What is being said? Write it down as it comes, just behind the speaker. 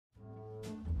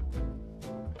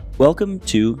Welcome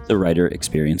to the Writer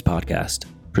Experience Podcast,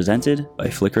 presented by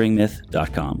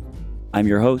FlickeringMyth.com. I'm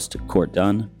your host, Court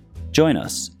Dunn. Join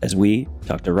us as we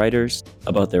talk to writers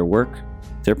about their work,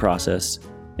 their process,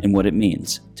 and what it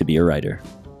means to be a writer.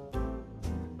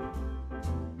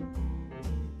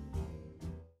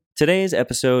 Today's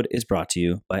episode is brought to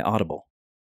you by Audible.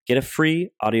 Get a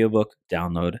free audiobook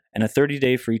download and a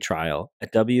 30-day free trial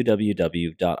at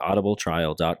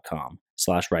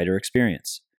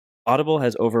www.audibletrial.com/writerexperience. Audible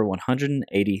has over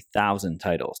 180,000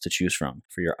 titles to choose from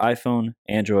for your iPhone,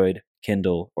 Android,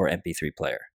 Kindle, or MP3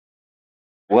 player.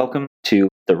 Welcome to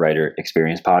the Writer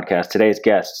Experience Podcast. Today's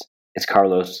guest is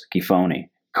Carlos Gifoni.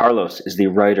 Carlos is the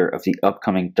writer of the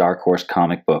upcoming Dark Horse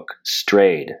comic book,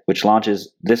 Strayed, which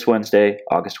launches this Wednesday,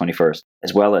 August 21st,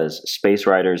 as well as Space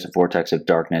Riders Vortex of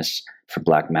Darkness for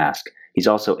Black Mask. He's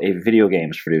also a video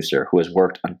games producer who has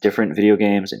worked on different video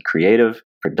games and creative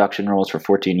production roles for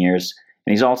 14 years.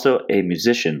 And he's also a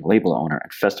musician, label owner,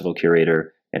 and festival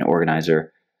curator and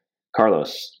organizer.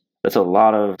 Carlos, that's a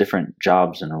lot of different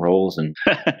jobs and roles. And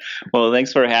Well,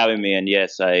 thanks for having me. And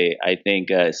yes, I think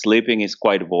sleeping is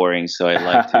quite boring, so I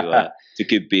like to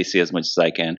keep busy as much as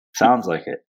I can. Sounds like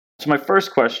it. So my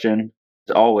first question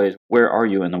is always, where are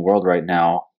you in the world right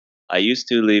now? I used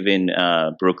to live in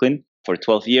Brooklyn for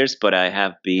 12 years, but I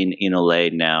have been in LA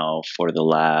now for the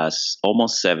last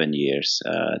almost 7 years.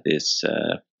 This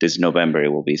November,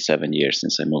 it will be 7 years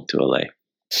since I moved to LA.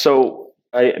 So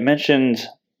I mentioned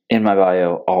in my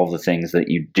bio all the things that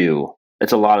you do.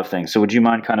 It's a lot of things. So would you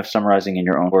mind kind of summarizing in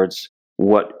your own words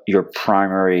what your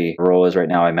primary role is right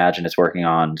now? I imagine it's working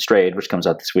on Strayed, which comes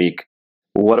out this week.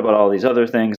 What about all these other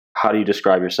things? How do you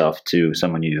describe yourself to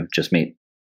someone you just meet?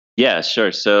 Yeah,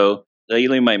 sure. So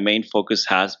lately, my main focus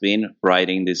has been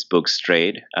writing this book,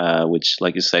 Strayed, which,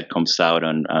 like you said, comes out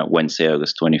on Wednesday,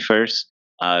 August 21st.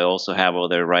 I also have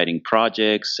other writing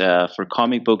projects for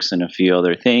comic books and a few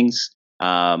other things.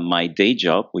 My day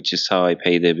job, which is how I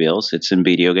pay the bills, it's in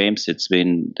video games. It's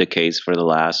been the case for the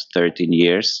last 13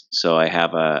 years. So I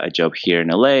have a job here in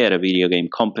LA at a video game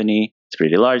company. It's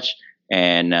pretty large.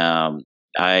 And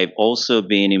I've also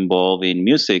been involved in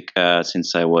music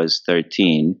since I was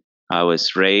 13. I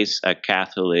was raised a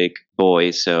Catholic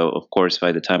boy, so of course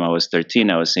by the time I was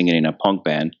 13, I was singing in a punk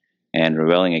band and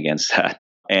rebelling against that.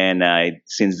 And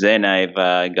since then, I've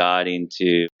got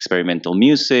into experimental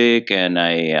music, and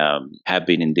I have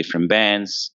been in different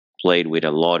bands, played with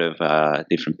a lot of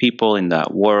different people in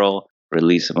that world,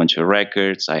 released a bunch of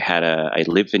records. I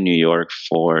lived in New York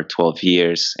for 12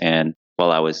 years, and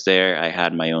while I was there, I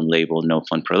had my own label, No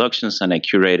Fun Productions, and I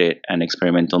curated an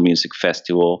experimental music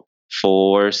festival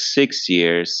for 6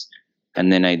 years.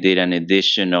 And then I did an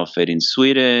edition of it in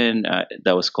Sweden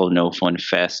that was called No Fun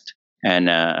Fest, and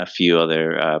a few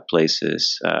other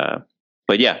places.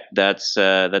 But yeah, that's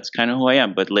kind of who I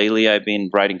am. But lately I've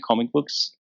been writing comic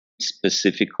books,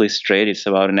 specifically Strayed. It's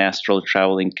about an astral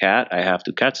traveling cat. I have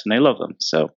 2 cats and I love them.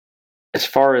 So as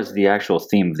far as the actual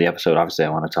theme of the episode, obviously I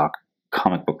want to talk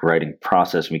comic book writing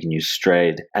process. We can use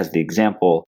Strayed as the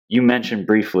example. You mentioned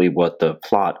briefly what the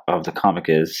plot of the comic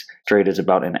is. Strayed is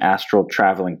about an astral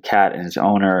traveling cat and its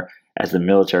owner as the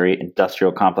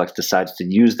military-industrial complex decides to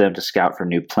use them to scout for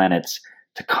new planets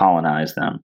to colonize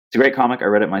them. It's a great comic. I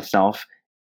read it myself.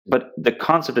 But the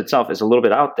concept itself is a little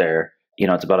bit out there. You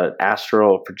know, it's about an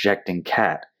astral projecting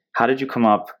cat. How did you come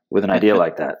up with an idea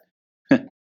like that?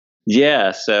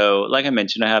 Yeah, so like I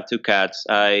mentioned, I have 2 cats.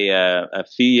 A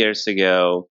few years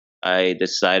ago, I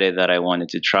decided that I wanted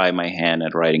to try my hand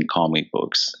at writing comic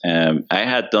books. I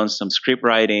had done some script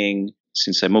writing.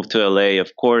 Since I moved to LA,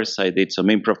 of course, I did some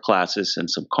improv classes and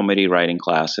some comedy writing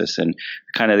classes, and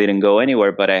kind of didn't go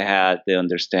anywhere, but I had the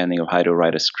understanding of how to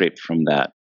write a script from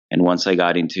that. And once I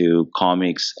got into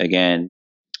comics again,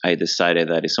 I decided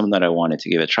that it's something that I wanted to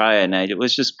give a try, and I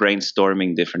was just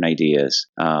brainstorming different ideas.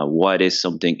 What is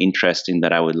something interesting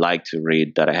that I would like to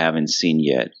read that I haven't seen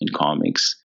yet in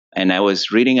comics? And I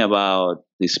was reading about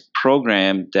this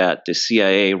program that the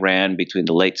CIA ran between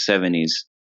the late 70s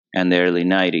and the early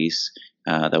 90s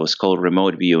that was called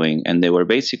remote viewing. And they were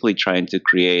basically trying to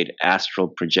create astral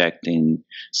projecting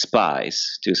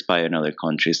spies to spy on other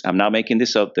countries. I'm not making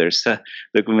this up. There's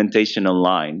documentation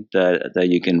online that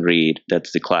you can read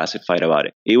that's declassified about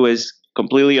it. It was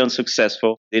completely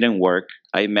unsuccessful. Didn't work.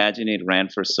 I imagine it ran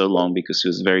for so long because it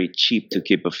was very cheap to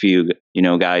keep a few,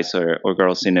 guys or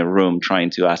girls in a room trying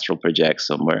to astral project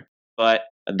somewhere. But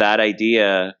that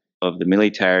idea of the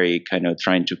military kind of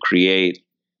trying to create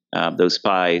those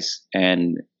spies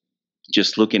and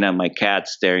just looking at my cat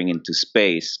staring into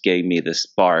space gave me the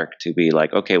spark to be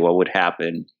like, okay, what would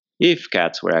happen if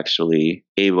cats were actually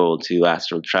able to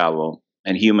astral travel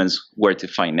and humans were to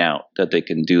find out that they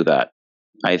can do that,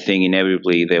 I think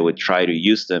inevitably they would try to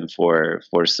use them for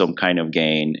some kind of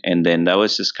gain. And then that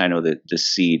was just kind of the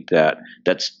seed that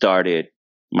started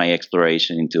my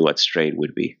exploration into what Strayed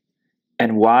would be.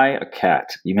 And why a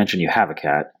cat? You mentioned you have a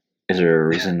cat. Is there a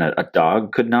reason that a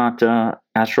dog could not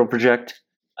astral project?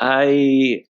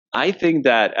 I think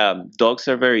that dogs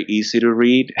are very easy to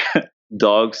read.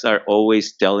 Dogs are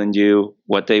always telling you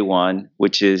what they want,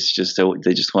 which is just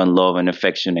they just want love and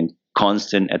affection and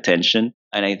constant attention.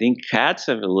 And I think cats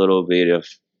have a little bit of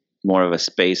more of a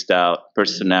spaced out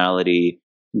personality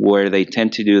where they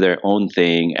tend to do their own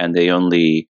thing and they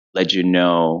only let you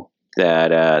know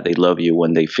that they love you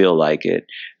when they feel like it.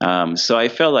 So I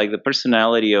felt like the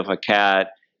personality of a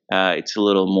cat, it's a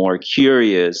little more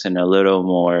curious and a little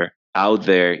more out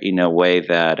there in a way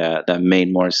that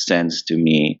made more sense to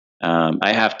me.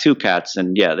 I have two cats,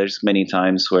 and yeah, there's many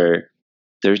times where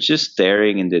they're just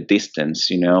staring in the distance,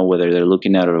 whether they're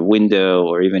looking out of a window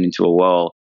or even into a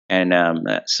wall. And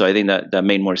so I think that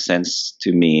made more sense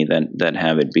to me than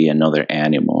have it be another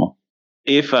animal.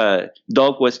 If a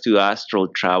dog was to astral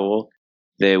travel,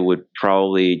 they would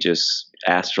probably just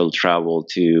astral travel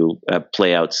to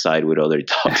play outside with other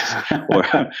dogs,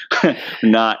 or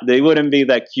not. They wouldn't be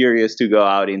that curious to go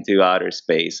out into outer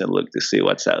space and look to see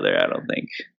what's out there, I don't think.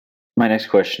 My next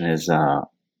question is,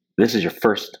 this is your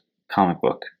first comic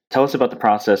book. Tell us about the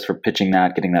process for pitching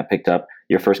that, getting that picked up.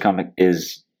 Your first comic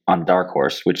is on Dark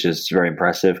Horse, which is very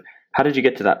impressive. How did you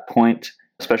get to that point,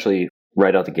 especially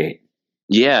right out the gate?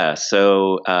 Yeah,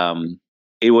 so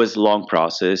it was a long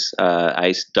process.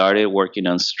 I started working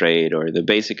on Strayed, or the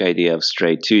basic idea of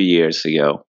Strayed, 2 years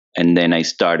ago. And then I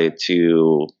started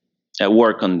to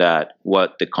work on that,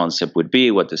 what the concept would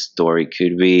be, what the story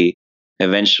could be.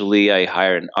 Eventually, I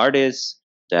hired an artist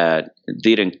that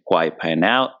didn't quite pan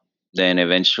out. Then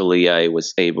eventually, I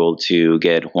was able to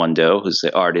get Juan Doe, who's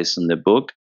the artist in the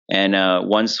book. And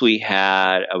once we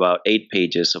had about 8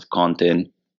 pages of content,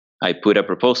 I put a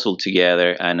proposal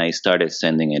together and I started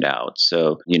sending it out.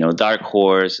 So, Dark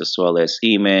Horse, as well as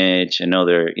Image and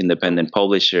other independent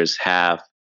publishers have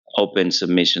open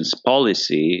submissions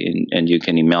policy, and you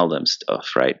can email them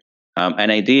stuff, right?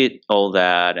 And I did all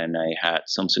that, and I had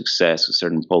some success with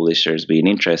certain publishers being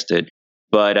interested.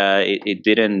 But it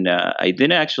didn't. I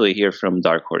didn't actually hear from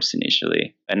Dark Horse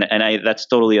initially, and that's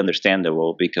totally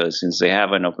understandable because since they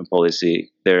have an open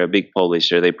policy, they're a big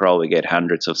publisher. They probably get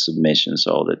hundreds of submissions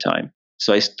all the time.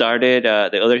 So I started.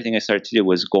 The other thing I started to do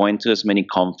was going to as many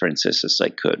conferences as I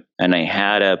could, and I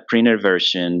had a printed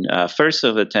version, first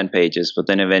of the 10 pages, but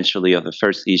then eventually of the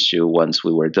first issue once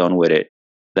we were done with it,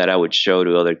 that I would show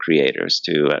to other creators,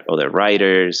 to other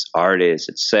writers, artists,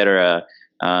 etc.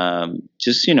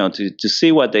 Just to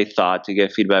see what they thought, to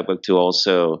get feedback, but to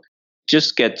also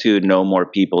just get to know more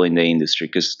people in the industry.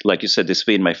 Because, like you said, this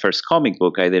being my first comic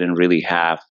book, I didn't really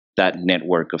have that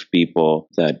network of people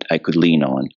that I could lean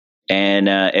on. And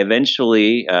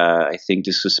eventually, I think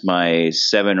this was my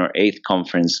 7th or 8th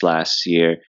conference last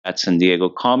year at San Diego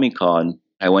Comic-Con.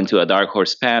 I went to a Dark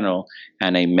Horse panel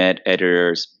and I met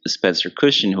editor Spencer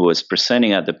Cushion, who was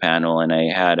presenting at the panel. And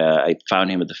I found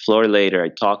him at the floor later. I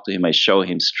talked to him. I showed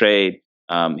him Strayed.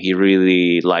 He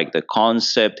really liked the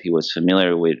concept. He was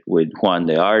familiar with Juan,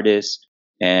 the artist.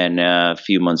 And a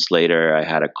few months later, I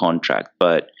had a contract.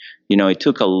 But it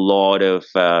took a lot of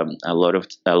time, a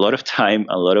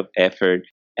lot of effort.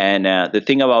 And the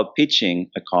thing about pitching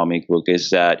a comic book is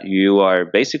that you are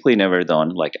basically never done.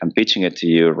 Like, I'm pitching it to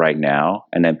you right now,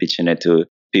 and I'm pitching it to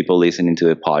people listening to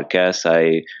the podcast.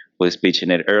 I was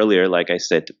pitching it earlier, like I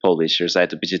said, to publishers. I had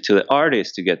to pitch it to the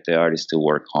artist to get the artist to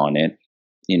work on it,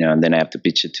 and then I have to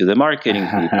pitch it to the marketing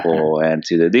people and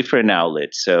to the different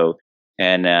outlets. So,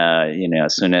 and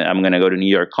soon I'm going to go to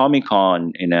New York Comic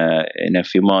Con in a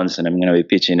few months, and I'm going to be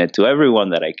pitching it to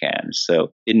everyone that I can.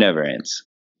 So it never ends.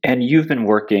 And you've been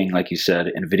working, like you said,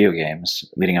 in video games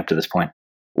leading up to this point.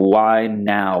 Why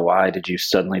now? Why did you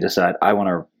suddenly decide, I want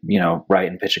to, write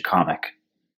and pitch a comic?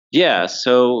 Yeah,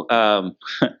 so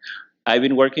I've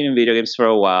been working in video games for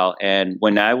a while. And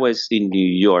when I was in New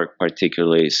York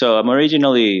particularly, so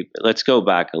let's go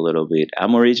back a little bit.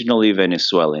 I'm originally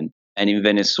Venezuelan. And in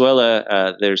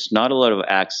Venezuela, there's not a lot of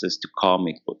access to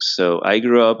comic books. So I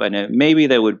grew up, and maybe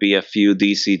there would be a few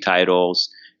DC titles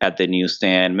at the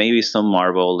newsstand, maybe some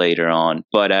Marvel later on,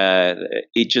 but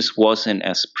it just wasn't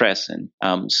as present.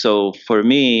 So for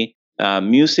me,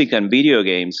 music and video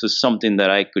games was something that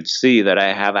I could see that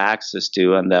I have access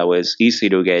to and that was easy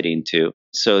to get into.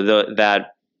 So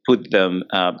that put them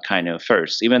kind of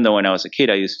first. Even though when I was a kid,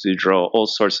 I used to draw all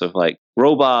sorts of like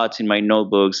robots in my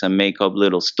notebooks and make up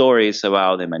little stories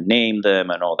about them and name them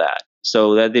and all that.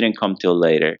 So that didn't come till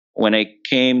later. When I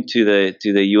came to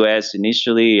the US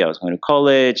initially, I was going to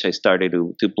college. I started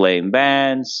to play in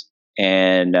bands.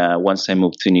 And once I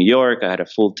moved to New York, I had a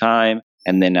full time.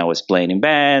 And then I was playing in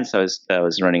bands. I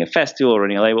was running a festival,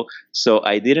 running a label. So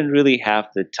I didn't really have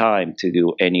the time to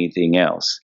do anything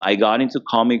else. I got into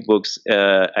comic books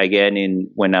again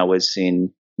when I was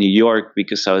in New York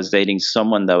because I was dating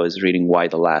someone that was reading Y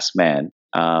the Last Man.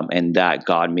 And that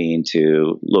got me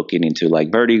into looking into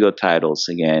like Vertigo titles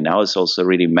again. I was also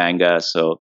reading manga,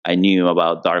 so I knew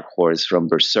about Dark Horse from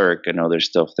Berserk and other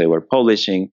stuff they were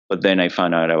publishing. But then I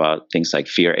found out about things like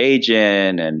Fear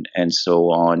Agent and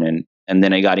so on. And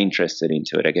then I got interested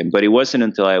into it again. But it wasn't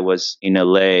until I was in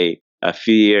LA a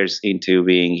few years into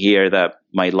being here that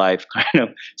my life kind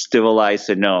of stabilized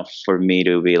enough for me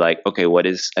to be like, okay, what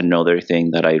is another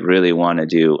thing that I really want to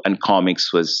do? And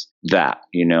comics was that.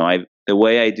 The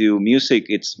way I do music,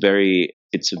 it's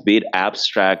a bit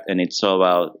abstract, and it's all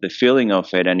about the feeling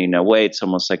of it. And in a way, it's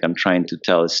almost like I'm trying to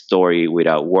tell a story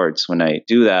without words when I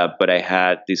do that. But I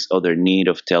had this other need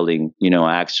of telling,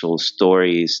 actual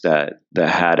stories that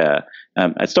had a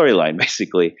storyline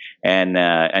basically. And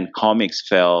comics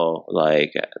felt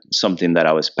like something that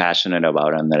I was passionate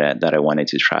about and that I wanted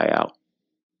to try out.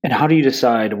 And how do you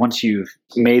decide once you've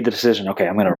made the decision, okay,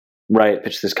 I'm going to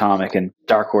pitch this comic, and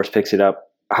Dark Horse picks it up?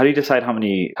 How do you decide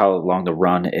how long the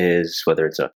run is, whether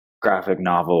it's a graphic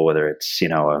novel, whether it's,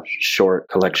 a short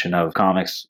collection of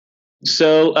comics?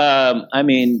 So,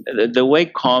 the way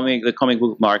the comic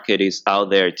book market is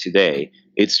out there today,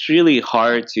 it's really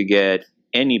hard to get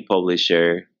any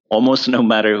publisher, almost no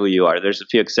matter who you are. There's a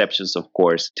few exceptions, of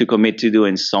course, to commit to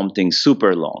doing something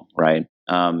super long, right?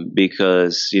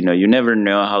 Because, you never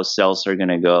know how sales are going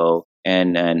to go.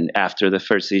 And after the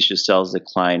first issue, sales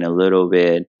decline a little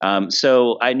bit.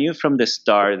 So I knew from the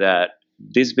start that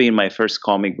this being my first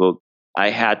comic book,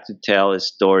 I had to tell a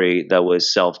story that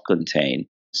was self-contained.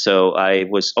 So I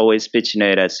was always pitching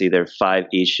it as either 5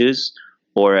 issues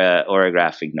or a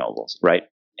graphic novel, right?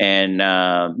 And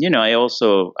I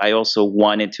also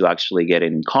wanted to actually get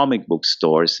it in comic book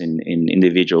stores in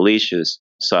individual issues.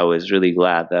 So I was really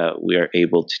glad that we are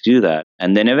able to do that.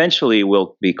 And then eventually it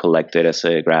will be collected as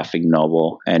a graphic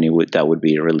novel, and that would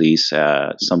be released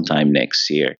sometime next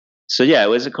year. So yeah, it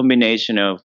was a combination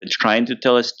of trying to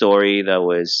tell a story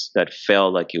that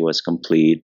felt like it was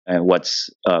complete and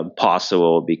what's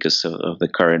possible because of the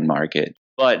current market.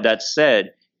 But that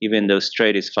said, even though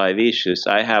Straight is 5 issues,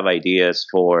 I have ideas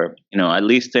for at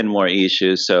least 10 more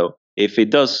issues. So if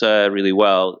it does really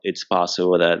well, it's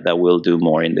possible that we'll do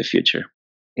more in the future.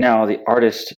 Now, the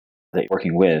artist that you're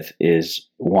working with is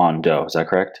Juan Doe, is that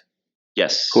correct?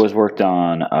 Yes. Who has worked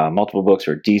on multiple books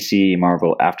for DC,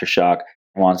 Marvel, Aftershock.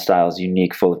 Juan's style is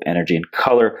unique, full of energy and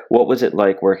color. What was it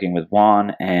like working with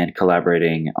Juan and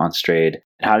collaborating on Strayed?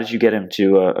 How did you get him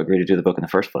to agree to do the book in the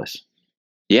first place?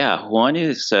 Yeah, Juan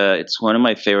is it's one of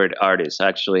my favorite artists. I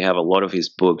actually have a lot of his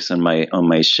books on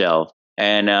my shelf.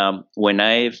 And when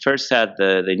I first had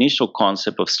the initial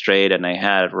concept of Strayed, and I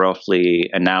had roughly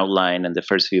an outline and the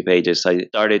first few pages, I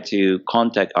started to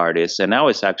contact artists, and I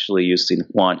was actually using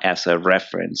Juan as a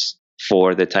reference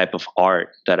for the type of art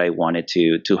that I wanted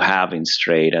to have in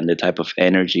Strayed and the type of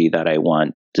energy that I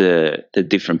want the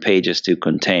different pages to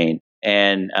contain.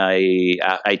 And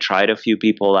I tried a few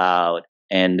people out,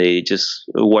 and they just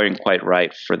weren't quite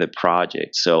right for the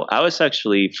project. So I was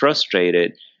actually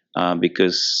frustrated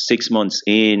because 6 months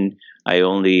in, I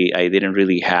didn't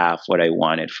really have what I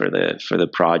wanted for the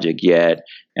project yet,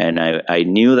 and I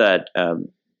knew that,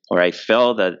 or I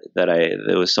felt that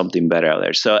there was something better out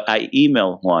there. So I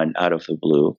emailed Juan out of the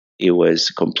blue. It was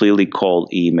a completely cold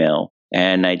email,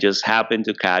 and I just happened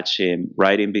to catch him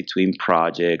right in between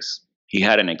projects. He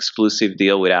had an exclusive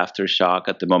deal with Aftershock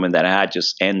at the moment that had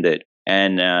just ended,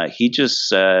 and he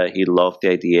loved the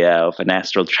idea of an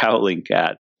astral traveling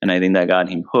cat. And I think that got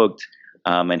him hooked.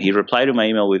 And he replied to my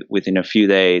email within a few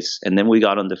days. And then we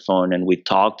got on the phone and we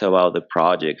talked about the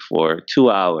project for 2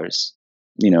 hours,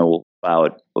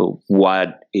 about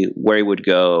where it would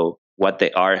go, what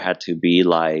the art had to be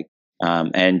like,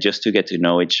 and just to get to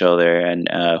know each other. And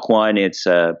Juan,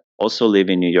 also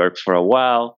lived in New York for a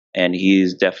while. And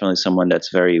he's definitely someone that's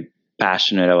very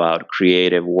passionate about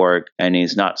creative work. And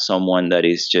he's not someone that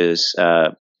is just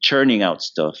churning out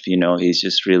stuff. He's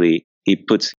just really... he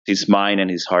puts his mind and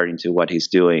his heart into what he's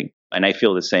doing. And I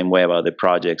feel the same way about the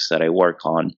projects that I work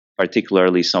on,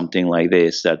 particularly something like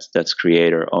this that's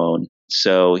creator owned.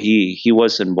 So he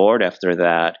was on board after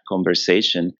that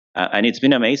conversation. And it's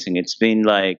been amazing. It's been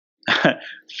like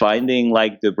finding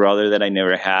like the brother that I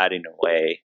never had in a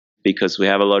way. because we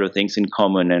have a lot of things in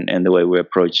common, and the way we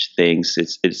approach things,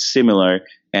 it's similar.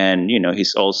 And,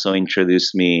 he's also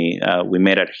introduced me. We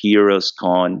met at Heroes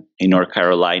Con in North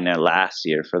Carolina last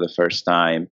year for the first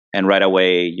time. And right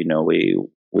away,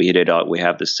 we hit it out. We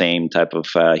have the same type of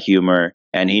humor.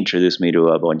 And he introduced me to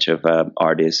a bunch of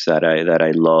artists that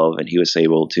I love. And he was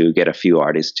able to get a few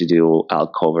artists to do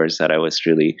alt covers that I was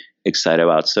really excited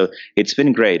about. So it's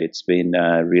been great. It's been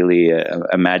really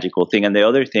a magical thing. And the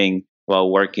other thing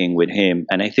while working with him,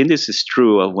 and I think this is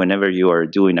true of whenever you are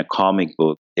doing a comic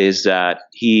book, is that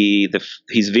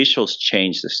his visuals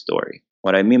change the story.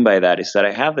 What I mean by that is that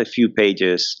I have a few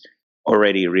pages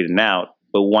already written out,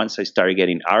 but once I started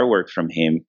getting artwork from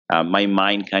him, my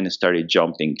mind kind of started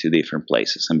jumping to different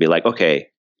places and be like, okay,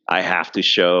 I have to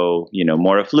show,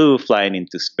 more of Lou flying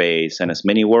into space and as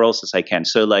many worlds as I can.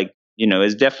 So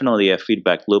it's definitely a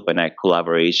feedback loop and a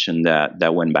collaboration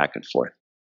that went back and forth.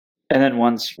 And then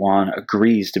once Juan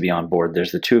agrees to be on board,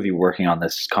 there's the two of you working on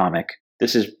this comic.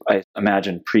 This is, I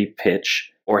imagine,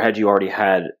 pre-pitch, or had you already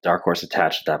had Dark Horse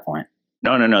attached at that point?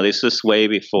 No. This was way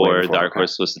before Dark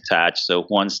Horse was attached. So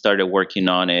Juan started working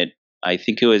on it, I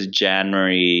think it was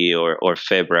January or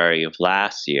February of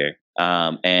last year,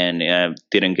 and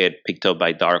didn't get picked up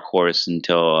by Dark Horse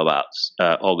until about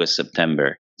August,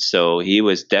 September. So he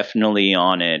was definitely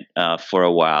on it for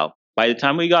a while. By the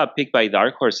time we got picked by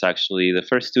Dark Horse, actually, the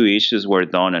first 2 issues were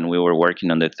done and we were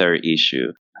working on the 3rd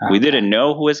issue. We didn't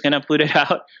know who was going to put it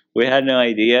out. We had no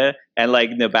idea. And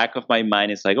in the back of my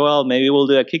mind, it's like, well, maybe we'll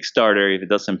do a Kickstarter if it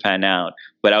doesn't pan out.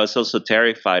 But I was also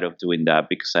terrified of doing that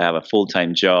because I have a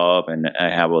full-time job and I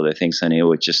have other things, and it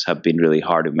would just have been really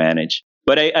hard to manage.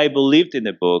 But I believed in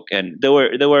the book, and there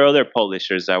were other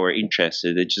publishers that were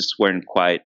interested. They just weren't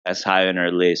quite as high on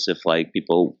our list of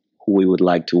people who we would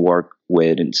like to work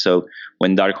with. And so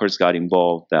when Dark Horse got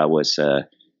involved, that was a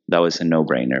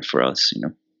no-brainer for us,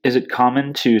 Is it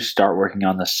common to start working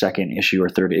on the 2nd issue or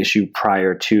 3rd issue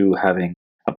prior to having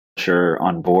a publisher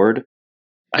on board?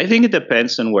 I think it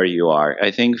depends on where you are.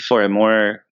 I think for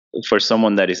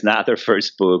someone that is not their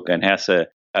first book and has a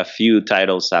few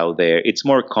titles out there, it's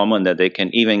more common that they can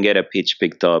even get a pitch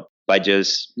picked up by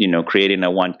just, creating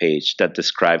a 1-page that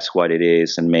describes what it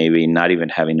is and maybe not even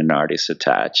having an artist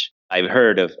attached. I've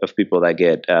heard of people that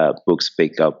get books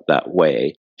picked up that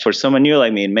way. For someone new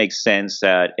like me, it makes sense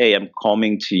that, hey, I'm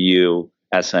coming to you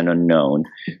as an unknown.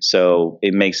 So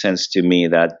it makes sense to me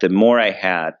that the more I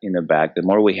had in the back, the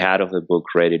more we had of the book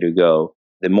ready to go,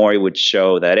 the more it would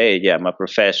show that, hey, yeah, I'm a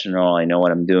professional. I know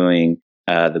what I'm doing.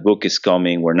 The book is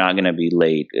coming. We're not going to be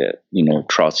late.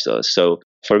 Trust us. So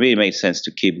for me, it makes sense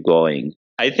to keep going.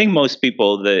 I think most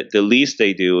people, the least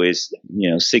they do is,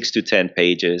 6 to 10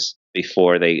 pages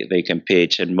before they can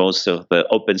pitch. And most of the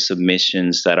open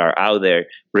submissions that are out there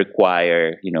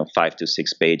require, 5 to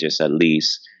 6 pages at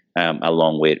least,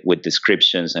 along with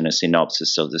descriptions and a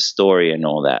synopsis of the story and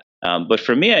all that. But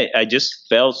for me, I just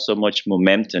felt so much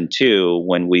momentum too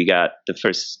when we got the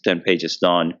first 10 pages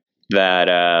done that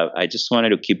I just wanted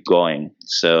to keep going.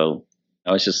 So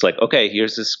I was just like, okay,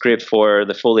 here's the script for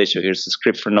the full issue. Here's the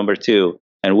script for number 2.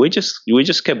 And we just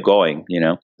kept going,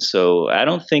 So I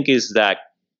don't think it's that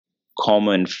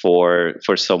common for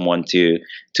someone to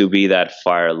be that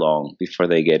far along before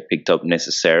they get picked up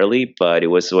necessarily, but it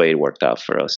was the way it worked out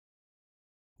for us.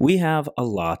 We have a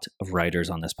lot of writers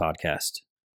on this podcast.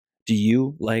 Do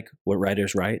you like what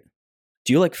writers write?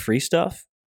 Do you like free stuff?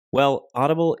 Well,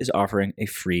 Audible is offering a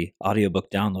free audiobook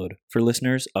download for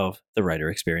listeners of the Writer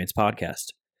Experience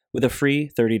podcast, with a free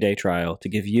 30-day trial to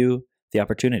give you the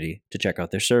opportunity to check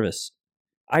out their service.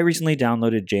 I recently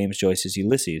downloaded James Joyce's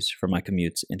Ulysses for my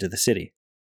commutes into the city,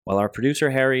 while our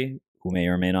producer Harry, who may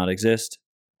or may not exist,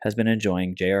 has been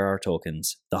enjoying J.R.R.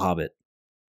 Tolkien's The Hobbit.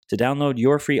 To download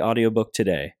your free audiobook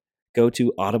today, go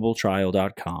to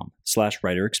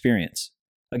audibletrial.com/writerexperience.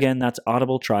 Again, that's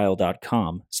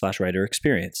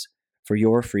audibletrial.com/writerexperience for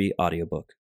your free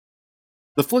audiobook.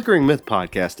 The Flickering Myth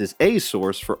podcast is a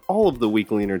source for all of the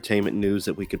weekly entertainment news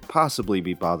that we could possibly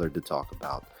be bothered to talk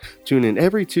about. Tune in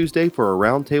every Tuesday for a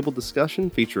roundtable discussion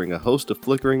featuring a host of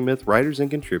Flickering Myth writers and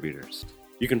contributors.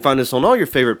 You can find us on all your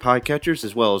favorite podcatchers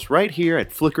as well as right here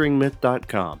at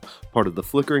flickeringmyth.com, part of the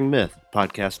Flickering Myth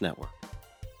podcast network.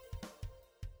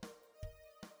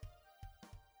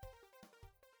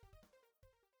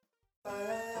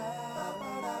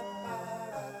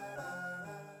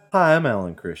 Hi, I'm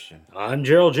Alan Christian. I'm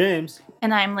Gerald James.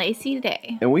 And I'm Lacey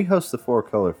Day. And we host the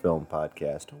 4Color Film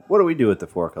Podcast. What do we do at the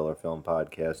 4Color Film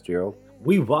Podcast, Gerald?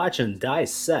 We watch and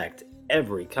dissect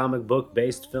every comic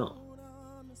book-based film.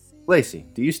 Lacey,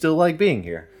 do you still like being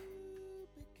here?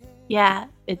 Yeah,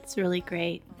 it's really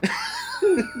great.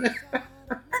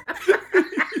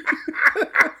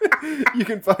 You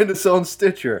can find us on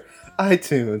Stitcher,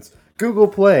 iTunes, Google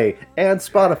Play, and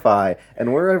Spotify,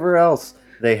 and wherever else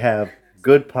they have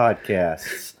good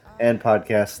podcasts and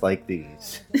podcasts like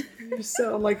these. You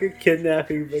sound like a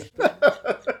kidnapping victim.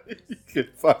 You can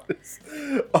find us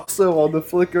also on the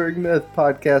Flickering Myth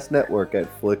Podcast Network at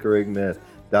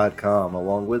flickeringmyth.com,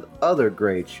 along with other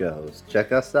great shows.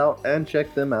 Check us out and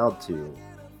check them out too.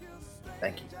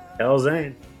 Thank you. Hell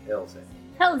Zane. Hell,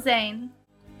 Zane.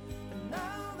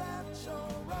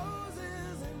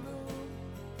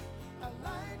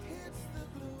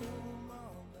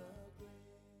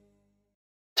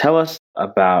 Tell us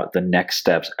about the next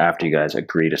steps after you guys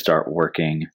agree to start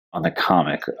working on the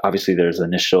comic. Obviously, there's the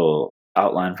initial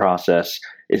outline process.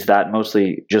 Is that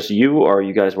mostly just you, or are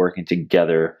you guys working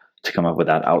together to come up with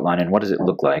that outline? And what does it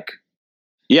look like?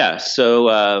 Yeah.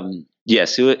 So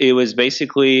yes, it was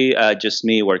basically just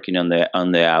me working on the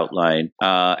outline,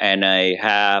 and I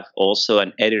have also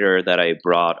an editor that I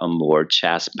brought on board,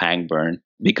 Chas Pangburn.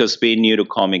 Because being new to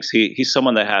comics, he's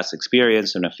someone that has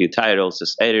experience in a few titles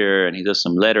as editor, and he does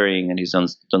some lettering, and he's done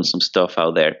some stuff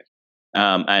out there.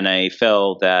 And I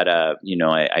felt that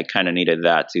I kind of needed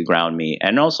that to ground me,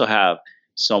 and also have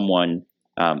someone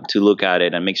to look at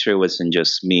it and make sure it wasn't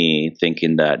just me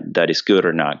thinking that is good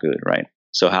or not good, right?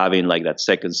 So having like that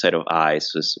second set of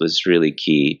eyes was really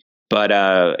key. But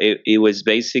it was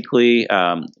basically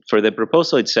for the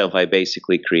proposal itself, I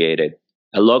basically created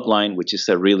a log line, which is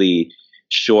a really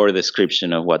short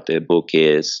description of what the book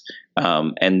is,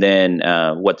 and then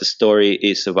what the story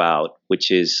is about,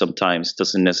 which is sometimes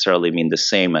doesn't necessarily mean the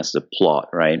same as the plot,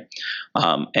 right?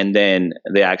 And then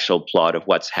the actual plot of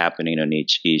what's happening on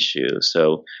each issue.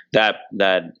 So that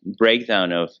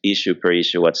breakdown of issue per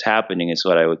issue, what's happening, is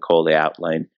what I would call the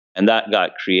outline, and that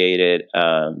got created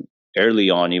early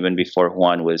on, even before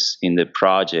Juan was in the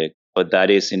project. But that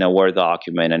is in a Word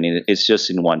document, and it's just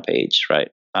in one page, right?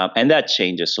 And that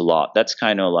changes a lot. That's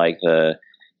kind of like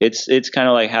it's kind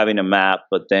of like having a map,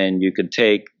 but then you could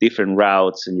take different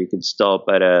routes, and you can stop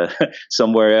at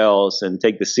somewhere else and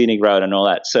take the scenic route and all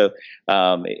that. So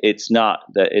it's not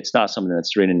something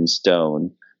that's written in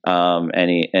stone, and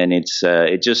it's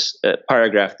just a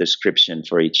paragraph description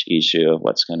for each issue of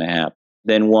what's going to happen.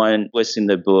 Then one was in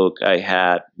the book, I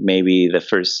had maybe the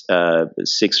first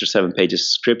 6 or 7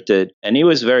 pages scripted, and it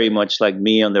was very much like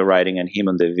me on the writing and him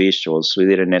on the visuals. We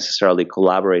didn't necessarily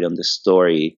collaborate on the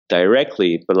story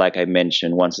directly, but like I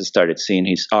mentioned, once I started seeing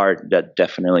his art, that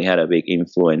definitely had a big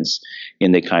influence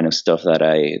in the kind of stuff that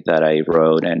I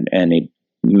wrote, and it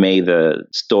made the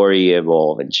story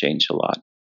evolve and change a lot.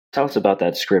 Tell us about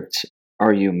that script.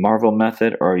 Are you Marvel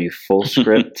method, or are you full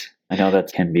script? I know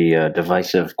that can be a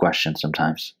divisive question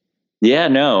sometimes. Yeah,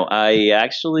 no, I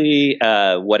actually,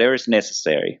 whatever is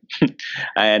necessary.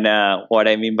 And what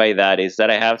I mean by that is that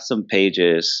I have some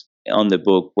pages on the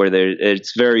book where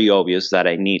it's very obvious that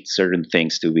I need certain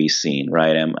things to be seen,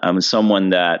 right? I'm someone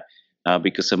that,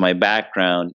 because of my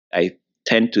background, I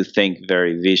tend to think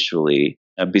very visually.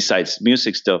 Besides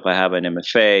music stuff, I have an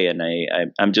MFA, and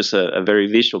I'm just a very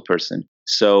visual person.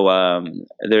 So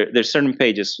there's certain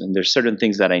pages and there's certain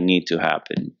things that I need to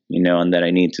happen, and that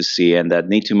I need to see and that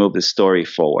need to move the story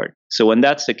forward. So when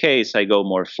that's the case, I go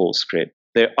more full script.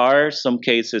 There are some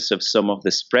cases of some of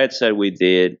the spreads that we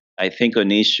did. I think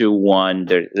on issue 1,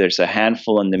 there's a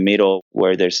handful in the middle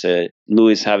where there's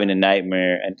Louis having a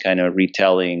nightmare and kind of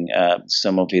retelling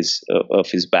some of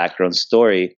his background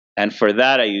story. And for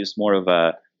that, I used more of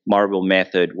a Marvel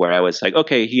method where I was like,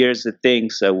 okay, here's the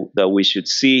things that we should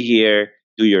see here.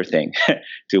 Do your thing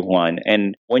to Juan.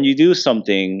 And when you do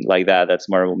something like that, that's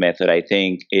Marvel method, I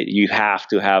think you have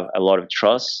to have a lot of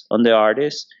trust on the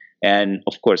artist. And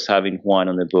of course, having Juan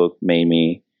on the book made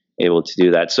me able to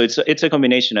do that. So it's a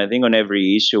combination. I think on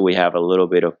every issue, we have a little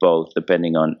bit of both,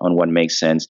 depending on what makes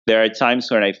sense. There are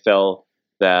times when I felt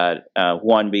that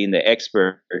Juan, being the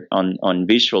expert on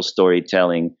visual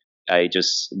storytelling, I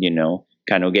just,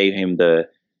 kind of gave him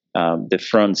the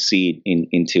front seat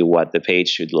into what the page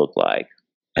should look like.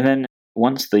 And then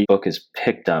once the book is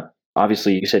picked up,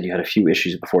 obviously you said you had a few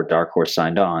issues before Dark Horse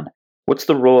signed on. What's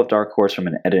the role of Dark Horse from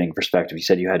an editing perspective? You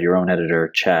said you had your own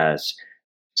editor, Chas.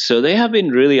 So they have been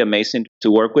really amazing to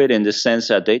work with, in the sense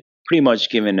that they pretty much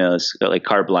given us like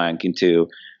carte blanche into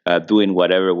doing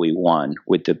whatever we want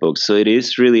with the book. So it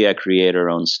is really a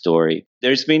creator-owned story.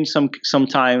 There's been some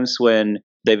times when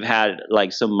they've had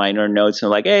like some minor notes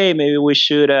and like, hey, maybe we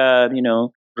should,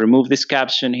 remove this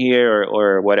caption here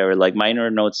or whatever, like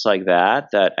minor notes like that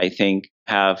I think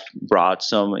have brought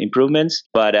some improvements,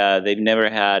 but they've never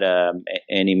had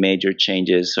any major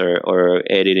changes or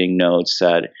editing notes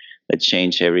that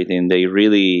change everything. They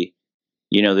really,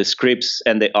 the scripts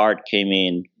and the art came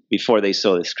in before they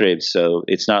saw the scripts. So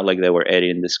it's not like they were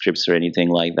editing the scripts or anything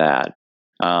like that.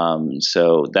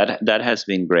 So that has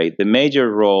been great. The major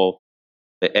role,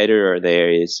 the editor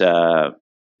there is,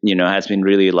 has been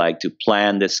really like to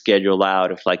plan the schedule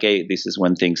out of like, hey, this is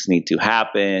when things need to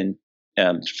happen.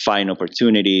 Find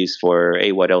opportunities for,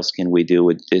 hey, what else can we do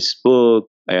with this book?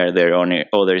 Are there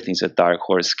other things that Dark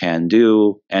Horse can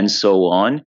do, and so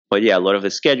on. But yeah, a lot of the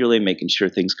scheduling, making sure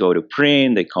things go to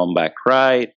print, they come back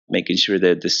right, making sure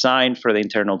the design for the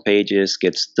internal pages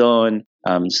gets done.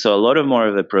 So a lot of more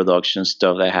of the production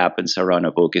stuff that happens around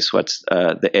a book is what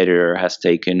the editor has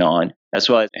taken on, as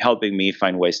well as helping me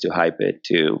find ways to hype it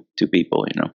to people,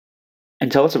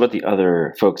 And tell us about the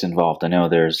other folks involved. I know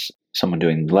there's someone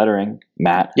doing lettering,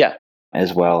 Matt. Yeah.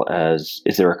 As well as,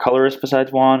 is there a colorist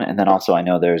besides Juan? And then also I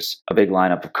know there's a big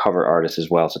lineup of cover artists as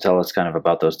well. So tell us kind of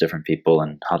about those different people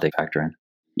and how they factor in.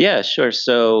 Yeah, sure.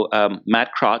 So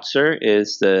Matt Krotzer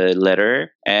is the letterer,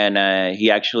 and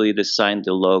he actually designed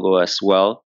the logo as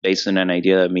well, based on an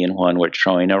idea that me and Juan were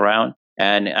throwing around.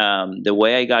 And the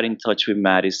way I got in touch with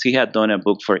Matt is he had done a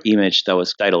book for Image that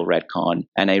was titled Redcon.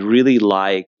 And I really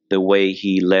liked the way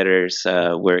he letters,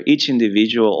 where each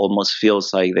individual almost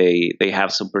feels like they have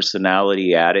some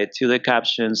personality added to the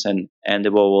captions and the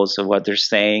vowels of what they're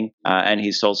saying. And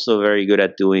he's also very good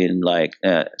at doing like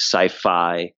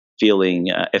sci-fi feeling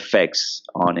effects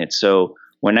on it. So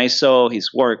when I saw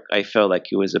his work, I felt like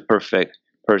he was a perfect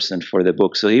person for the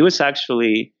book. So he was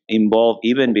actually involved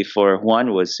even before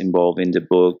Juan was involved in the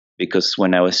book, because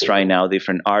when I was trying out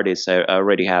different artists, I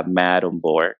already have Matt on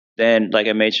board. Then, like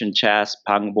I mentioned, Chaz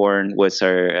Pangborn was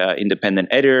our independent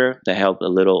editor that helped a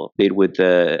little bit with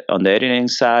on the editing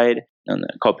side, on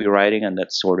the copywriting and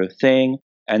that sort of thing.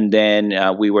 And then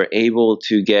we were able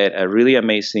to get a really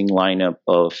amazing lineup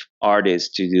of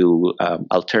artists to do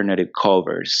alternative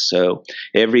covers. So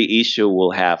every issue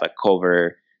will have a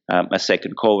cover, a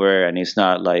second cover, and it's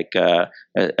not like a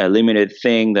limited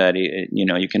thing that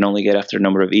you can only get after a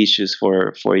number of issues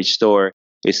for each store.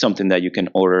 It's something that you can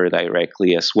order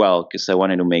directly as well, because I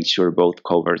wanted to make sure both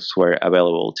covers were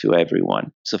available to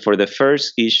everyone. So for the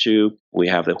first issue, we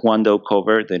have the Juan Doe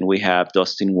cover. Then we have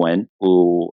Dustin Nguyen,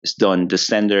 who has done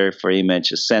Descender for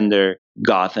Image, Ascender,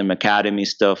 Gotham Academy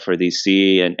stuff for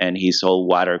DC, and he's all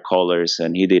watercolors,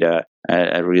 and he did a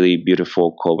really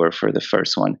beautiful cover for the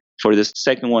first one. For the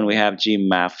second one, we have Jim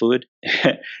Mahfood,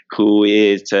 who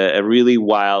is a really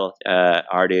wild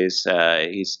artist.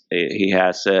 He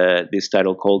has this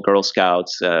title called Girl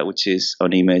Scouts, which is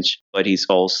on Image. But he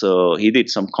did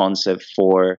some concept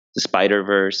for the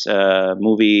Spider-Verse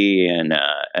movie,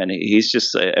 and he's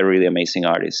just a really amazing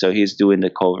artist. So he's doing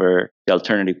the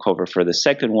alternative cover for the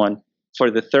second one. For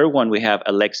the third one, we have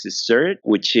Alexis Sird,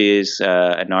 which is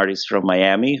an artist from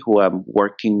Miami who I'm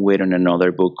working with on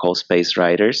another book called Space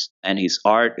Riders. And his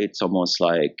art, it's almost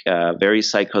like very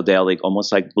psychedelic,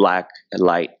 almost like black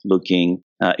light looking,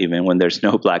 even when there's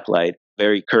no black light.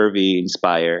 Very curvy,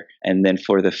 inspired. And then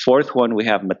for the fourth one, we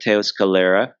have Mateo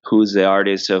Scalera, who's the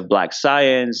artist of Black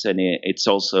Science. And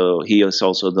he has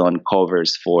also done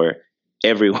covers for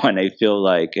everyone, I feel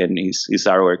like. And his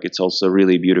artwork, it's also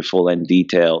really beautiful and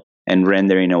detailed, and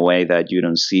render in a way that you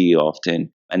don't see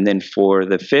often. And then for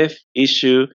the fifth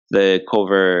issue, the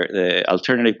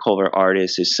alternative cover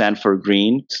artist is Sanford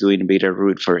Green. He's doing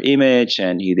Bitterroot for Image,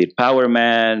 and he did Power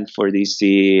Man for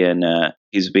DC, and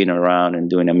he's been around and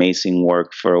doing amazing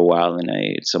work for a while, and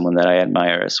it's someone that I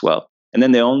admire as well. And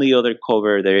then the only other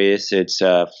cover there is, it's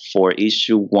for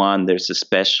issue 1, there's a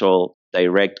special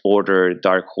direct order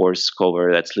Dark Horse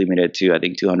cover that's limited to, I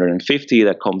think, 250,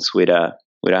 that comes with a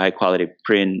high quality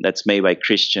print that's made by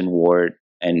Christian Ward,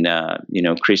 and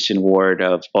Christian Ward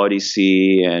of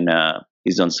Odyssey, and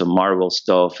he's done some Marvel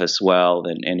stuff as well,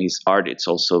 and his art, it's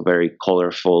also very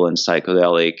colorful and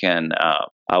psychedelic, and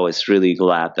I was really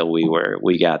glad that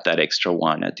we got that extra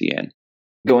one at the end.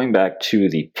 Going back to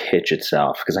the pitch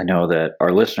itself, because I know that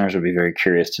our listeners would be very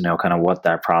curious to know kind of what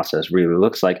that process really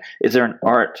looks like. Is there an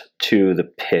art to the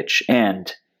pitch,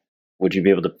 and would you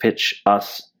be able to pitch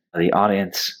us, the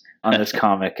audience, on this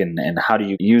comic, and how do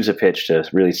you use a pitch to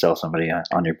really sell somebody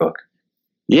on your book?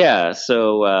 Yeah,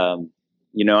 so I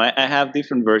have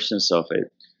different versions of it.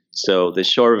 So the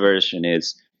short version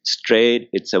is straight.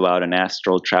 It's about an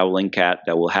astral traveling cat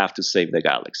that will have to save the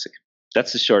galaxy.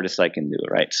 That's the shortest I can do,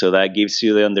 right? So that gives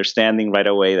you the understanding right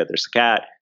away that there's a cat,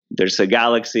 there's a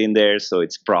galaxy in there, so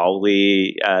it's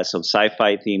probably some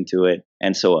sci-fi theme to it,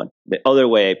 and so on. The other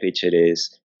way I pitch it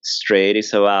is straight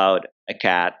is about a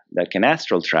cat that can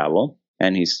astral travel,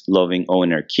 and his loving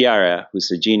owner, Kiara, who's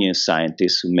a genius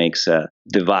scientist who makes a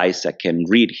device that can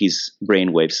read his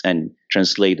brainwaves and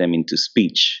translate them into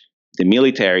speech. the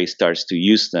military starts to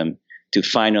use them to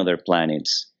find other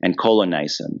planets and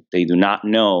colonize them. They do not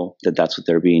know that that's what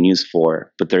they're being used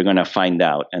for, but they're going to find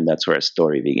out, and that's where a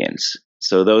story begins.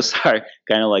 So those are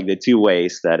kind of like the two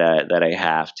ways that I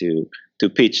have to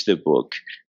pitch the book.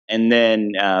 And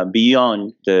then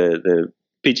beyond the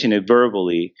pitching it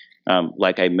verbally,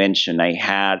 like I mentioned, I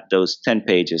had those 10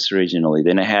 pages originally.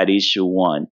 Then I had issue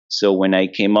 1. So when I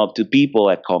came up to people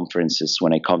at conferences,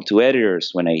 when I come to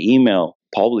editors, when I email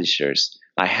publishers,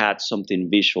 I had something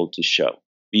visual to show.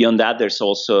 Beyond that, there's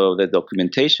also the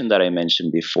documentation that I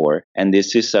mentioned before. And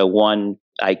this is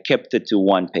I kept it to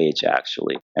 1 page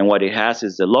actually. And what it has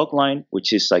is the logline,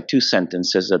 which is like 2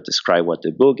 sentences that describe what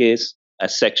the book is, a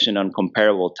section on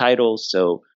comparable titles.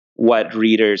 So what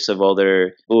readers of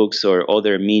other books or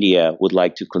other media would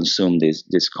like to consume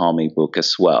this comic book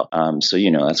as well. So,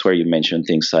 that's where you mention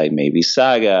things like maybe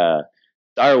Saga,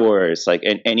 Star Wars, like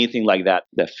anything like that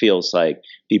feels like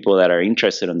people that are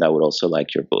interested in that would also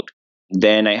like your book.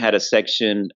 Then I had a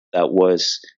section that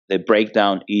was the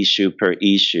breakdown issue per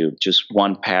issue, just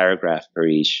 1 paragraph per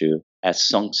issue, as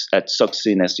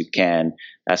succinct as you can,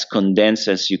 as condensed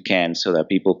as you can, so that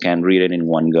people can read it in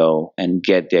one go and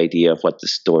get the idea of what the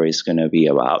story is going to be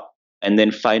about. And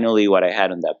then finally, what I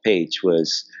had on that page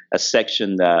was a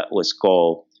section that was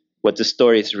called What the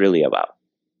Story is Really About.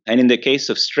 And in the case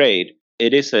of Strayed,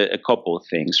 it is a couple of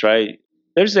things, right?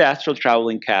 There's the astral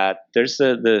traveling cat, there's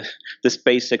the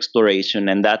space exploration,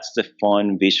 and that's the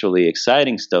fun, visually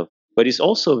exciting stuff. But it's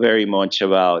also very much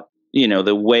about,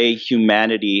 the way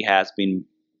humanity has been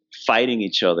fighting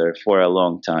each other for a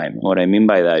long time. What I mean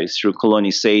by that is through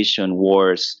colonization,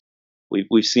 wars.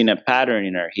 We've seen a pattern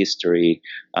in our history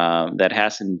that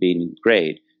hasn't been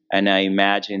great. And I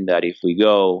imagine that if we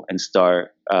go and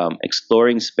start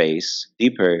exploring space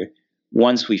deeper,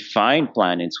 once we find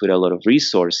planets with a lot of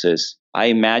resources, I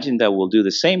imagine that we'll do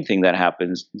the same thing that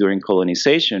happens during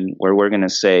colonization, where we're going to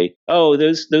say, "Oh,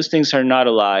 those things are not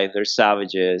alive. They're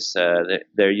savages.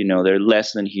 They're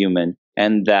less than human,"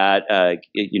 and that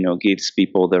gives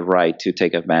people the right to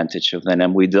take advantage of them.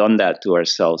 And we've done that to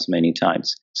ourselves many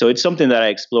times. So it's something that I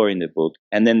explore in the book.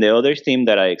 And then the other theme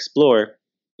that I explore,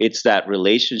 it's that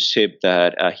relationship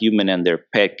that a human and their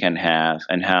pet can have,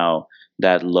 and how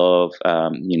that love,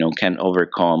 can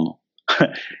overcome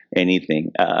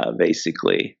anything,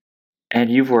 basically. And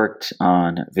you've worked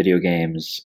on video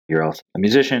games. You're also a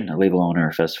musician, a label owner,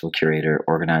 a festival curator,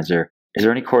 organizer. Is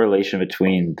there any correlation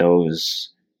between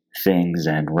those things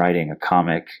and writing a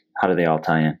comic? How do they all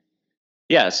tie in?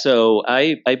 Yeah, so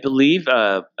I believe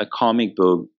a comic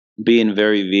book, being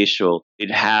very visual,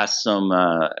 it has some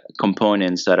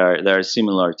components that are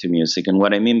similar to music. And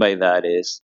what I mean by that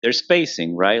is there's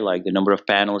spacing, right? Like the number of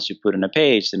panels you put on a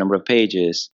page, the number of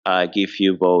pages give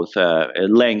you both a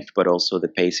length, but also the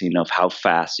pacing of how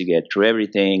fast you get through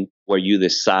everything, where you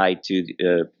decide to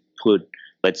put,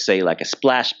 let's say, like a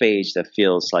splash page that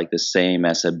feels like the same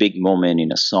as a big moment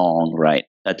in a song, right?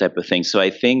 That type of thing. So I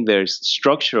think there's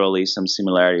structurally some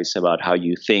similarities about how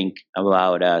you think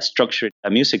about structuring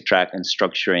a music track and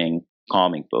structuring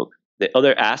comic book. The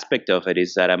other aspect of it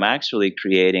is that I'm actually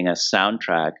creating a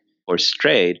soundtrack for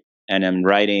Strayed, and I'm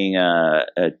writing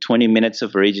 20 minutes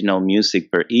of original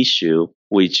music per issue,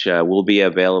 which will be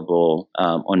available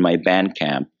on my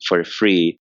Bandcamp for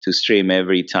free to stream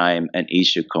every time an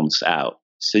issue comes out.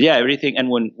 So yeah, everything. And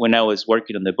when I was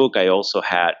working on the book, I also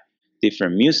had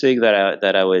different music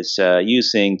that I was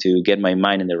using to get my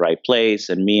mind in the right place.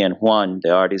 And me and Juan,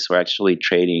 the artist, were actually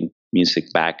trading music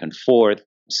back and forth.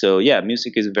 So yeah,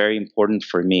 music is very important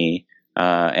for me.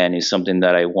 And it's something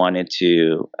that I wanted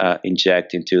to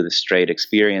inject into the Strayed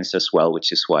experience as well,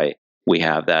 which is why we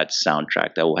have that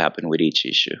soundtrack that will happen with each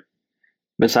issue.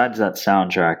 Besides that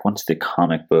soundtrack, once the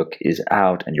comic book is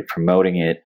out and you're promoting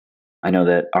it, I know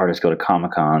that artists go to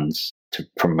Comic-Cons to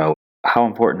promote. How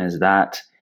important is that?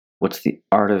 What's the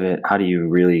art of it? How do you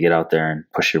really get out there and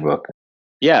push your book?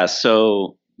 Yeah,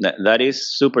 so that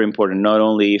is super important, not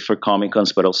only for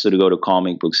Comic-Cons, but also to go to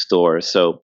comic book stores.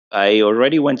 So I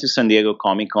already went to San Diego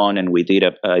Comic-Con, and we did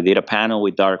a panel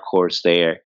with Dark Horse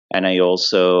there, and I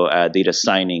also did a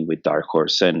signing with Dark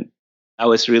Horse, and I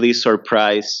was really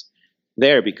surprised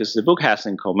there because the book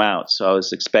hasn't come out, so I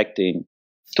was expecting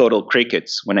total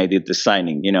crickets when I did the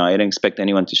signing. I didn't expect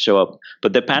anyone to show up,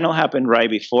 but the panel happened right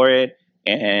before it,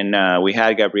 and we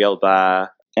had Gabriel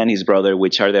Ba and his brother,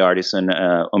 which are the artists on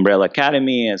Umbrella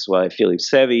Academy, as well as Philip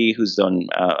Sevi, who's done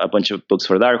a bunch of books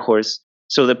for Dark Horse.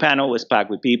 So the panel was packed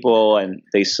with people, and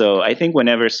I think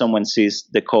whenever someone sees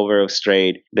the cover of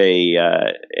Strayed, they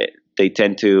they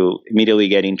tend to immediately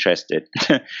get interested.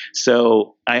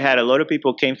 So I had a lot of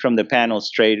people came from the panel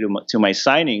straight to my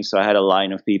signing. So I had a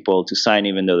line of people to sign,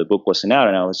 even though the book wasn't out,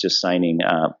 and I was just signing,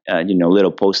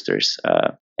 little posters.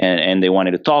 And they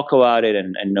wanted to talk about it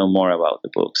and know more about the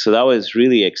book. So that was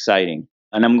really exciting.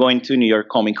 And I'm going to New York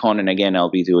Comic Con, and again, I'll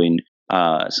be doing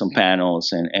some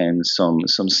panels and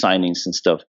some signings and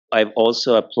stuff. I've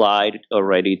also applied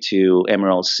already to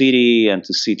Emerald City and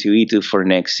to C2E2 for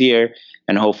next year.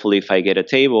 And hopefully if I get a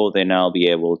table, then I'll be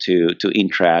able to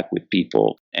interact with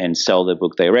people and sell the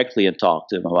book directly and talk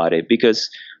to them about it. Because,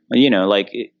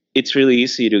 it's really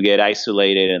easy to get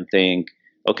isolated and think,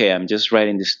 okay, I'm just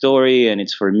writing the story and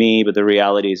it's for me. But the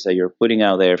reality is that you're putting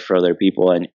out there for other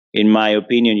people. And in my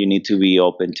opinion, you need to be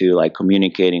open to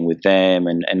communicating with them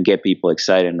and get people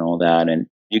excited and all that. And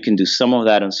you can do some of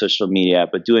that on social media,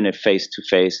 but doing it face to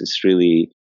face is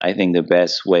really, I think, the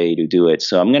best way to do it.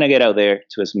 So I'm going to get out there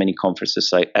to as many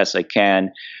conferences as I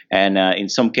can. And in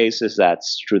some cases,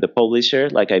 that's through the publisher.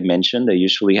 Like I mentioned, they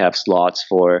usually have slots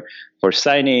for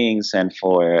signings and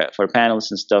for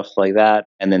panels and stuff like that.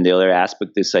 And then the other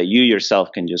aspect is that you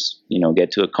yourself can just,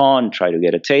 get to a con, try to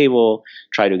get a table,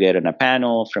 try to get on a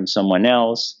panel from someone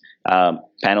else.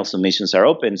 Panel submissions are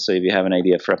open. So if you have an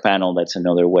idea for a panel, that's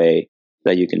another way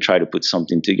that you can try to put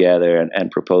something together and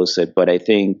propose it. But I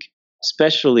think,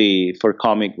 especially for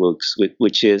comic books,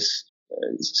 which is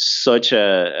such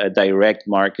a direct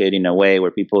market in a way where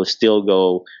people still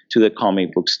go to the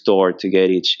comic book store to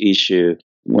get each issue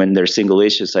when they're single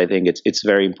issues, I think it's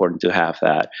very important to have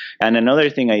that. And another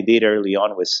thing I did early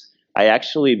on was I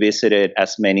actually visited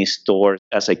as many stores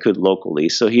as I could locally.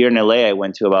 So here in LA, I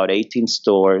went to about 18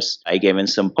 stores. I gave them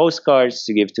some postcards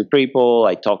to give to people.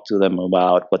 I talked to them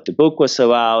about what the book was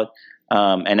about.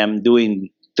 And I'm doing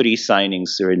 3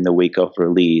 signings during the week of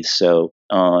release. So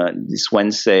this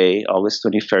Wednesday, August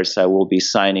 21st, I will be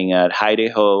signing at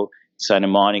Idaho, Santa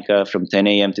Monica from 10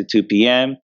 a.m. to 2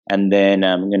 p.m. And then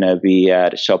I'm going to be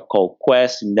at a shop called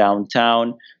Quest in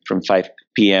downtown from 5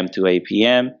 p.m. to 8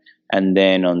 p.m. And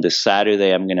then on the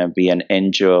Saturday, I'm going to be at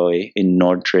Enjoy in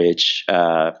Northridge.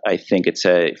 I think it's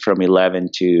from 11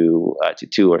 to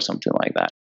 2 or something like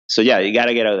that. So yeah, you got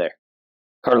to get out there.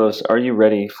 Carlos, are you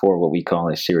ready for what we call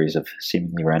a series of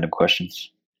seemingly random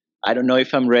questions? I don't know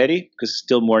if I'm ready because it's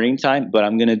still morning time, but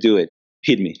I'm going to do it.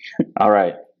 Hit me. All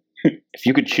right. If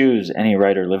you could choose any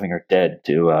writer, living or dead,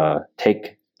 to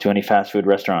take to any fast food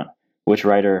restaurant, which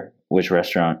writer, which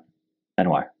restaurant, and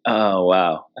why? Oh,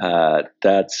 wow.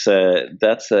 That's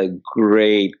a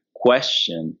great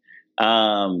question.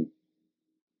 I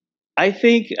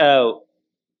think a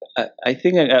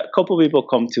couple people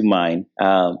come to mind.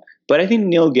 But I think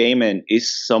Neil Gaiman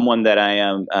is someone that I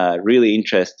am really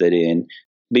interested in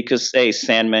because,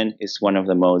 Sandman is one of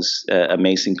the most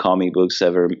amazing comic books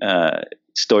ever,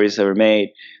 stories ever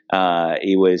made.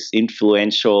 It was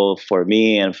influential for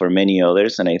me and for many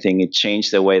others, and I think it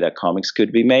changed the way that comics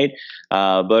could be made.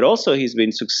 But also, he's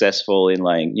been successful in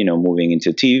moving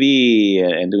into TV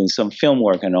and doing some film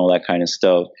work and all that kind of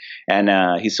stuff. And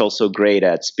he's also great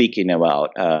at speaking about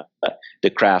the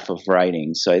craft of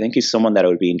writing. So I think he's someone that I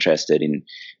would be interested in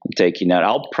taking out.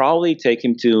 I'll probably take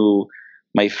him to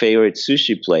my favorite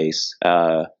sushi place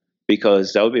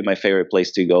because that would be my favorite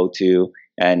place to go to.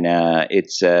 And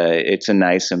it's a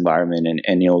nice environment,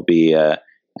 and it'll be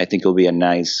I think it'll be a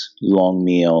nice long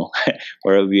meal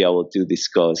where we'll be able to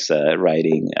discuss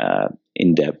writing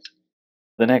in depth.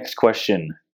 The next question: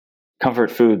 comfort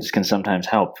foods can sometimes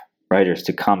help writers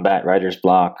to combat writer's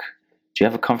block. Do you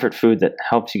have a comfort food that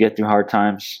helps you get through hard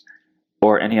times,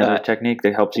 or any other technique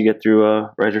that helps you get through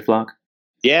a writer's block?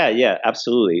 Yeah,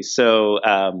 absolutely. So.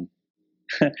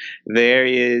 There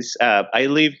is. I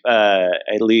live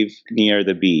near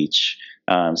the beach,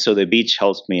 so the beach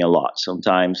helps me a lot.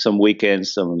 Sometimes, some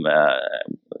weekends, some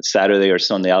Saturday or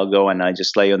Sunday, I'll go and I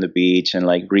just lay on the beach and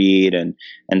read and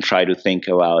try to think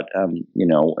about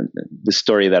the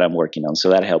story that I'm working on. So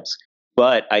that helps.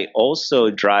 But I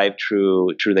also drive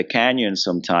through the canyon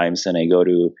sometimes, and I go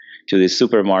to the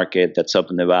supermarket that's up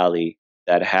in the valley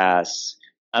that has.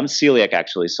 I'm celiac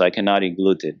actually, so I cannot eat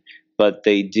gluten. But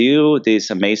they do this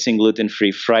amazing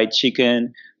gluten-free fried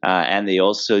chicken, and they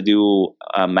also do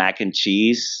mac and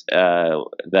cheese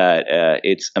that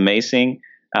it's amazing.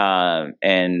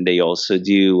 And they also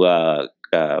do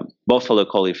buffalo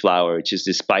cauliflower, which is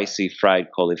the spicy fried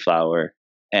cauliflower.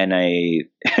 And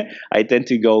I tend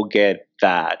to go get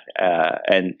that.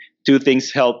 And 2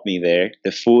 things help me there.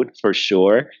 The food, for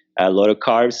sure. A lot of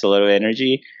carbs, a lot of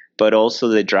energy. But also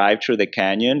the drive through the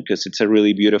canyon because it's a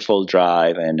really beautiful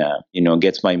drive and,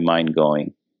 gets my mind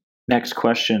going. Next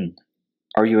question.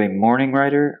 Are you a morning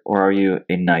writer or are you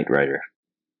a night writer?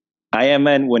 I am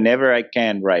an whenever I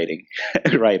can writing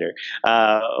writer.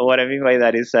 What I mean by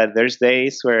that is that there's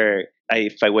days where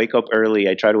if I wake up early,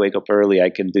 I try to wake up early. I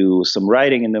can do some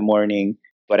writing in the morning,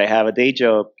 but I have a day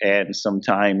job, and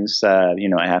sometimes I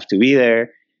have to be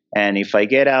there. And if I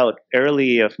get out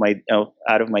early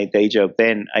out of my day job,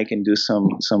 then I can do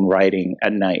some writing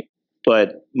at night.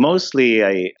 But mostly,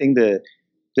 I think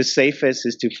the safest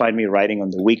is to find me writing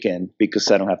on the weekend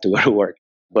because I don't have to go to work.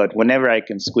 But whenever I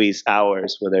can squeeze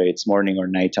hours, whether it's morning or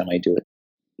nighttime, I do it.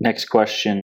 Next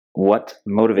question. What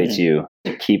motivates you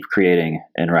to keep creating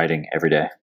and writing every day?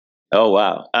 Oh,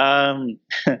 wow.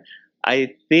 I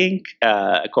think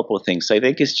a couple of things. I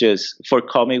think it's just for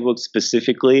comic books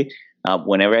specifically,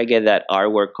 whenever I get that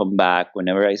artwork come back,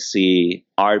 whenever I see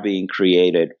art being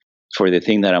created for the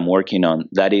thing that I'm working on,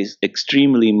 that is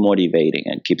extremely motivating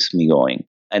and keeps me going.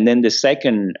 And then the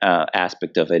second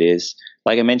aspect of it is,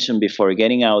 like I mentioned before,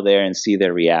 getting out there and see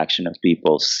the reaction of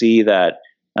people, see that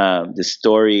the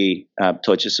story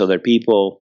touches other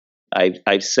people.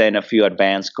 I've sent a few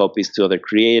advanced copies to other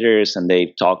creators, and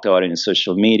they've talked about it in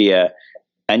social media.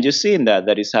 And just seeing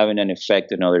that is having an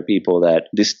effect on other people, that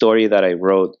this story that I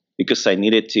wrote because I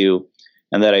needed to,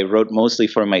 and that I wrote mostly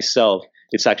for myself,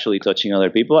 it's actually touching other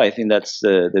people. I think that's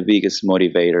the biggest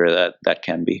motivator that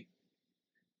can be.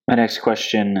 My next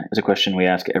question is a question we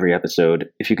ask every episode.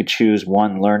 If you could choose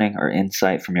one learning or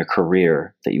insight from your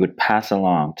career that you would pass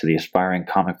along to the aspiring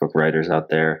comic book writers out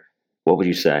there, what would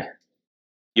you say?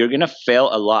 You're going to fail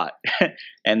a lot,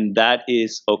 and that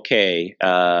is okay.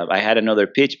 I had another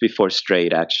pitch before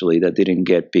Strayed, actually, that didn't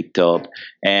get picked up.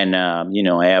 And,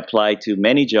 I applied to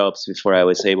many jobs before I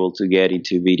was able to get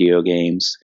into video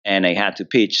games. And I had to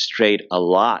pitch Strayed a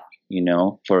lot,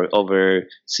 for over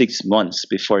 6 months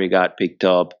before it got picked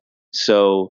up.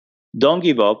 So don't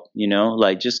give up,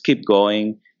 just keep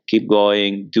going,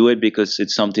 do it because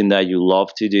it's something that you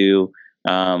love to do,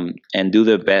 and do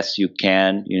the best you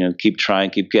can, keep trying,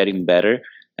 keep getting better,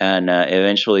 and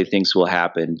eventually things will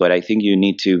happen. But I think you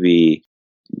need to be,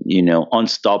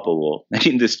 unstoppable and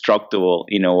indestructible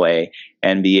in a way,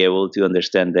 and be able to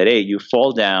understand that, hey, you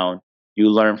fall down, you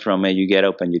learn from it, you get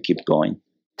up and you keep going.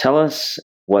 Tell us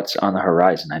what's on the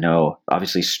horizon. I know,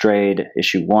 obviously, Strayed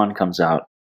issue 1 comes out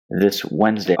this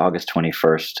Wednesday, August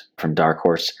 21st from Dark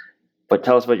Horse. But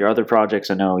tell us about your other projects.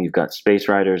 I know you've got Space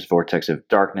Riders, Vortex of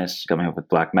Darkness, coming up with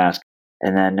Black Mask.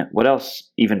 And then what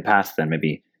else, even past then,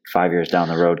 maybe 5 years down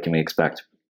the road, can we expect?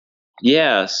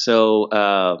 Yeah,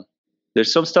 so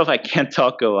there's some stuff I can't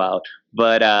talk about.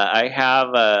 But I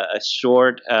have a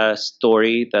short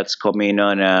story that's coming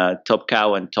on Top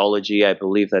Cow Anthology. I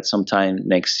believe that's sometime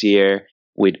next year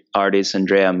with artist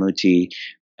Andrea Muti.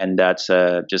 And that's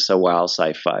just a wild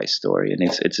sci-fi story. And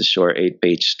it's a short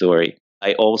 8-page story.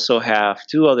 I also have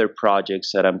 2 other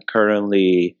projects that I'm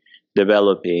currently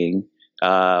developing.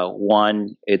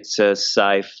 One, it's a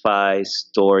sci-fi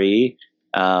story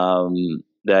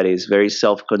that is very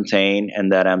self-contained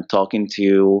and that I'm talking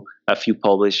to a few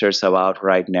publishers about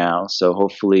right now. So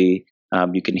hopefully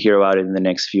you can hear about it in the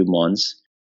next few months.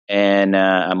 And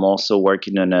I'm also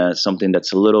working on something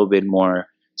that's a little bit more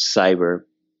cyberpunk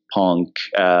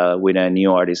with a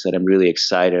new artist that I'm really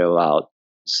excited about.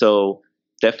 So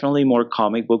definitely more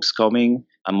comic books coming.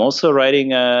 I'm also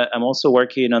working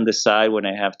on the side when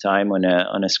I have time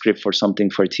on a script for something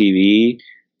for TV.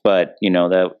 But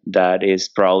that is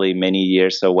probably many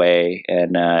years away,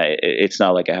 and it's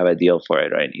not like I have a deal for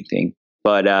it or anything.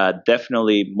 But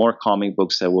definitely more comic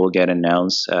books that will get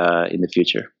announced in the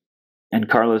future. And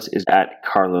Carlos is at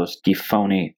Carlos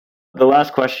Gifoni. The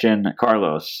last question,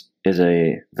 Carlos, is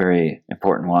a very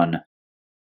important one.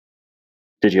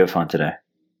 Did you have fun today?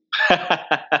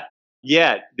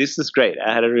 Yeah, this is great.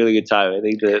 I had a really good time. I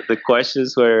think the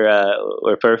questions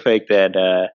were perfect, and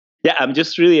yeah, I'm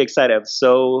just really excited. I'm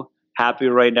so happy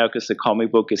right now because the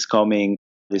comic book is coming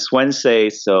this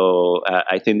Wednesday. So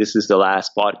I think this is the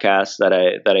last podcast that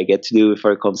I get to do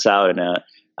before it comes out, and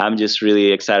I'm just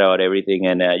really excited about everything.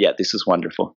 And yeah, this is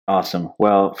wonderful. Awesome.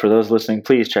 Well, for those listening,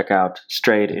 please check out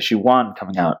Strayed issue 1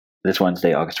 coming out this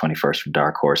Wednesday, August 21st from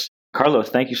Dark Horse. Carlos,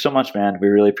 thank you so much, man. We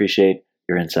really appreciate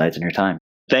your insights and your time.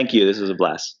 Thank you. This was a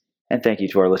blast. And thank you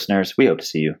to our listeners. We hope to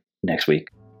see you next week.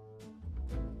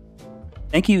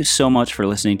 Thank you so much for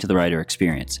listening to The Writer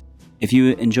Experience. If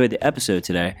you enjoyed the episode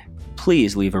today,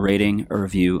 please leave a rating, a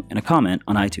review, and a comment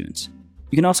on iTunes.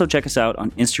 You can also check us out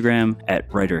on Instagram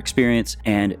at Writer Experience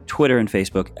and Twitter and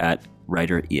Facebook at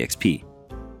WriterEXP.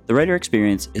 The Writer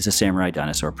Experience is a Samurai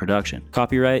Dinosaur production.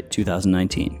 Copyright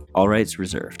 2019. All rights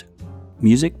reserved.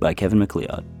 Music by Kevin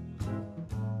MacLeod.